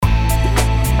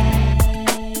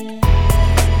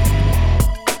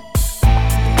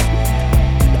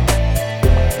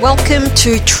Welcome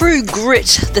to True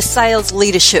Grit, the Sales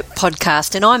Leadership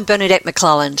Podcast, and I'm Bernadette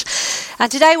McClelland.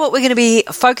 And today what we're going to be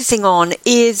focusing on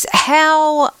is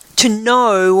how to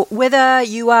know whether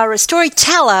you are a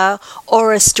storyteller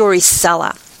or a story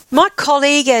seller. My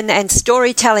colleague and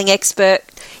storytelling expert,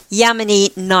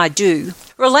 Yamini Naidu,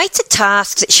 relates a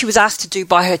task that she was asked to do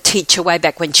by her teacher way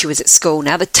back when she was at school.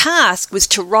 Now, the task was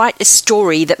to write a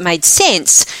story that made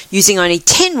sense using only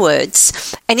 10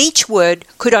 words, and each word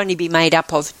could only be made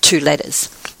up of 2 letters.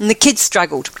 And the kids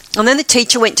struggled. And then the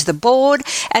teacher went to the board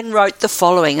and wrote the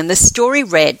following, and the story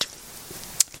read,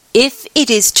 "If it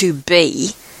is to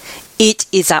be, it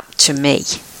is up to me."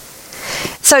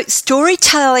 So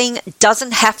storytelling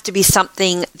doesn't have to be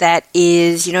something that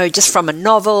is, just from a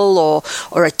novel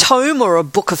or a tome or a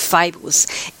book of fables.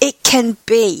 It can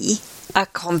be a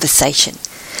conversation.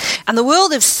 In the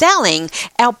world of selling,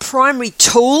 our primary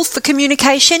tool for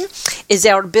communication is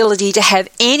our ability to have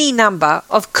any number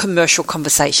of commercial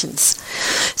conversations.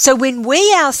 So when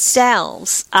we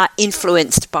ourselves are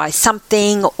influenced by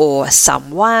something or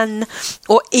someone,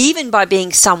 or even by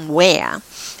being somewhere,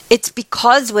 it's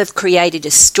because we've created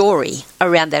a story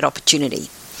around that opportunity.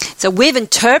 So we've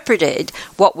interpreted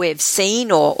what we've seen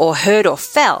or heard or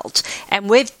felt, and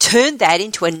we've turned that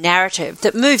into a narrative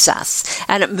that moves us,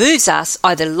 and it moves us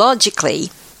either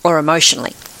logically or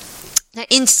emotionally. Now,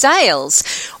 in sales,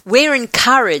 we're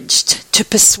encouraged to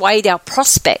persuade our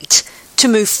prospect to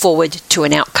move forward to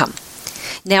an outcome.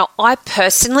 Now, I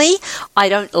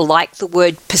don't like the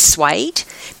word persuade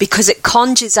because it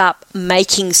conjures up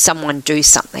making someone do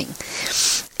something.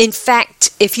 In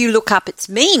fact, if you look up its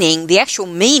meaning, the actual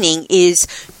meaning is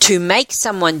to make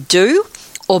someone do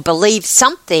or believe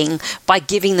something by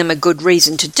giving them a good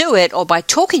reason to do it, or by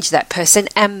talking to that person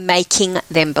and making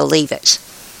them believe it.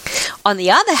 On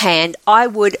the other hand, I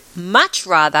would much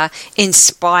rather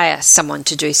inspire someone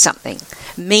to do something,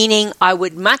 meaning I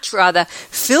would much rather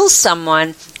fill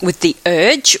someone with the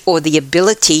urge or the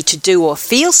ability to do or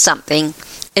feel something,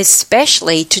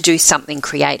 especially to do something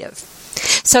creative.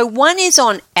 So one is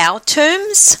on our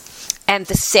terms and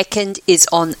the second is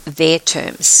on their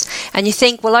terms. And you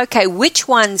think, well, okay, which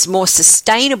one's more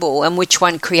sustainable and which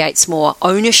one creates more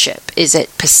ownership? Is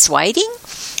it persuading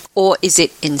or is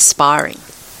it inspiring?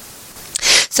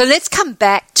 So let's come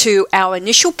back to our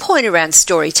initial point around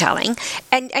storytelling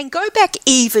and go back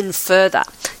even further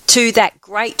to that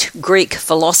great Greek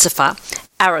philosopher,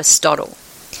 Aristotle.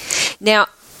 Now,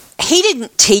 he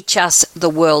didn't teach us the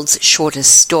world's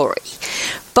shortest story,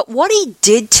 but what he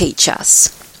did teach us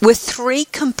were 3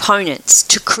 components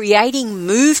to creating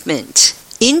movement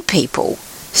in people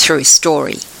through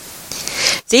story.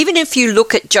 So even if you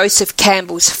look at Joseph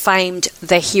Campbell's famed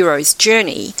The Hero's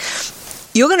Journey,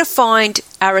 you're going to find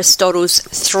Aristotle's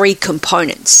 3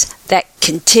 components that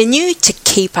continue to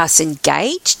keep us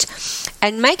engaged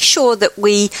and make sure that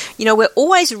we're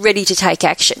always ready to take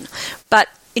action. But,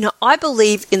 I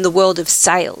believe in the world of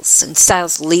sales and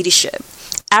sales leadership,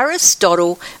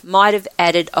 Aristotle might have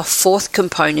added a 4th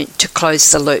component to close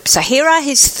the loop. So here are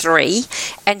his 3,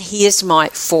 and here's my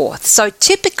 4th. So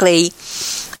typically,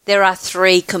 there are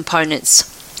 3 components: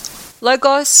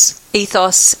 logos,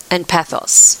 ethos, and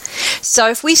pathos. So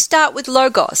if we start with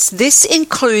logos, this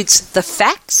includes the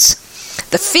facts,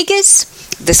 the figures,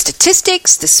 the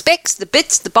statistics, the specs, the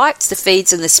bits, the bytes, the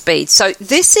feeds, and the speed. So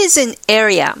this is an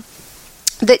area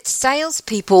that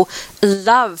salespeople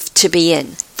love to be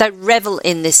in. They revel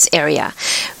in this area.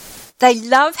 They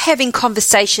love having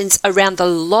conversations around the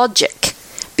logic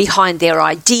behind their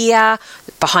idea,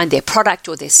 behind their product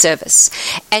or their service.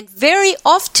 And very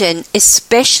often,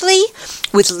 especially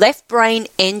with left brain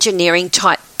engineering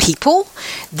type people,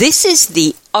 this is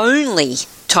the only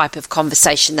type of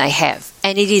conversation they have.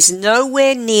 And it is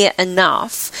nowhere near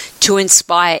enough to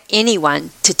inspire anyone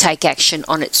to take action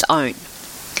on its own.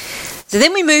 So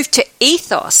then we move to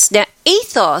ethos. Now,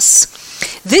 ethos,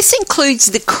 this includes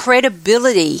the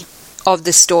credibility of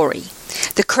the story,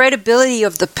 the credibility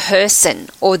of the person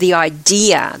or the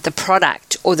idea, the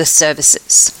product or the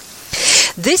services.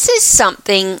 This is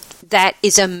something that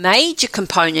is a major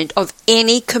component of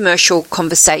any commercial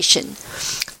conversation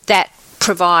that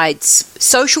provides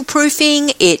social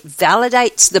proofing. It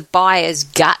validates the buyer's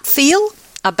gut feel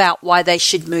about why they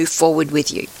should move forward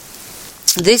with you.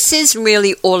 This is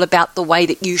really all about the way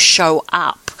that you show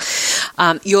up,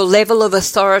 your level of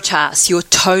authoritas, your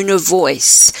tone of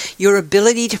voice, your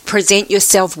ability to present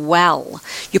yourself well,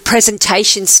 your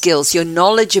presentation skills, your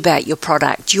knowledge about your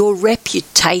product, your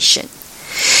reputation.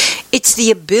 It's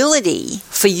the ability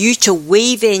for you to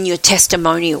weave in your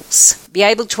testimonials, be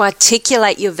able to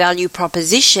articulate your value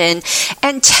proposition,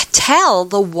 and tell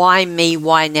the why me,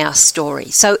 why now story.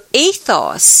 So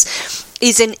ethos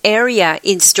is an area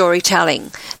in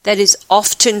storytelling that is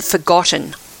often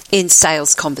forgotten in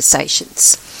sales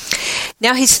conversations.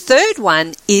 Now, his third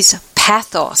one is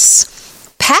pathos.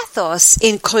 Pathos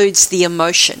includes the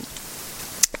emotion.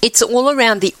 It's all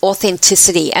around the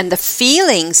authenticity and the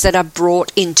feelings that are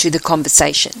brought into the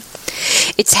conversation.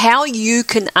 It's how you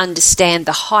can understand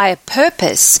the higher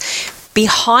purpose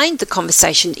behind the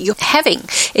conversation that you're having.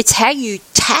 It's how you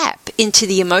tap into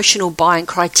the emotional buying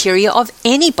criteria of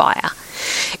any buyer.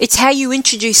 It's how you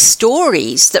introduce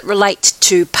stories that relate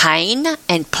to pain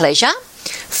and pleasure,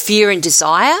 fear and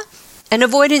desire, and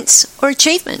avoidance or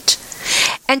achievement.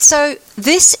 And so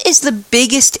this is the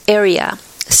biggest area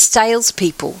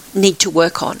salespeople need to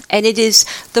work on, and it is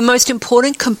the most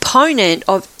important component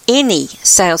of any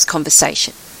sales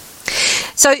conversation.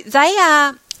 So they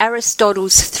are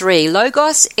Aristotle's three: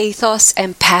 logos, ethos,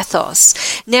 and pathos.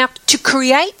 Now, to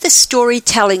create the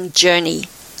storytelling journey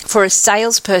for a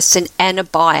salesperson and a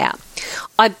buyer,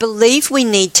 I believe we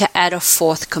need to add a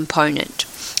fourth component,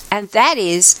 and that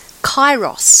is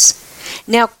kairos.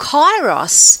 Now,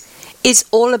 kairos is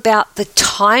all about the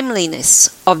timeliness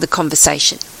of the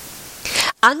conversation.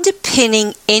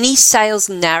 Underpinning any sales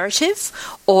narrative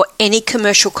or any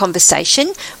commercial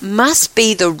conversation must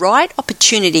be the right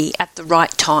opportunity at the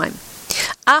right time.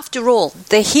 After all,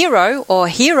 the hero or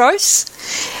heroes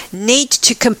need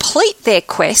to complete their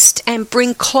quest and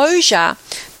bring closure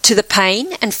to the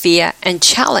pain and fear and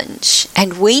challenge.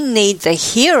 And we need the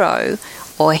hero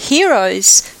or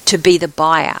heroes to be the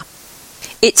buyer.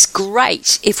 It's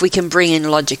great if we can bring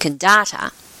in logic and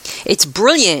data. It's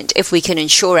brilliant if we can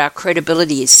ensure our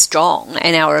credibility is strong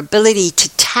and our ability to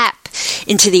tap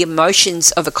into the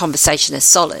emotions of a conversation is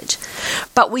solid.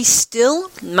 But we still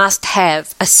must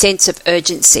have a sense of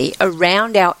urgency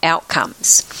around our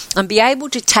outcomes and be able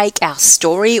to take our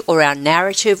story or our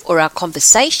narrative or our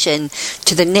conversation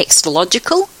to the next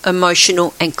logical,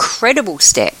 emotional, and credible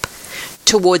step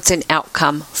towards an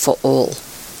outcome for all.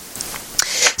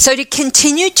 So to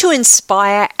continue to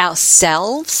inspire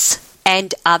ourselves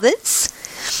and others,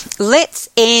 let's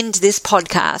end this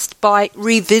podcast by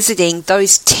revisiting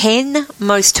those 10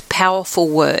 most powerful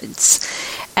words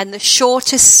and the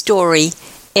shortest story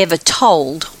ever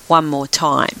told one more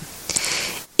time.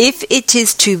 If it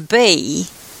is to be,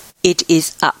 it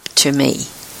is up to me.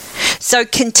 So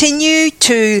continue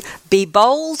to be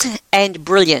bold and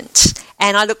brilliant.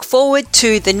 And I look forward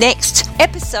to the next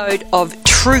episode of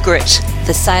True Grit,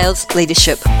 the Sales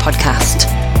Leadership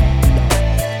Podcast.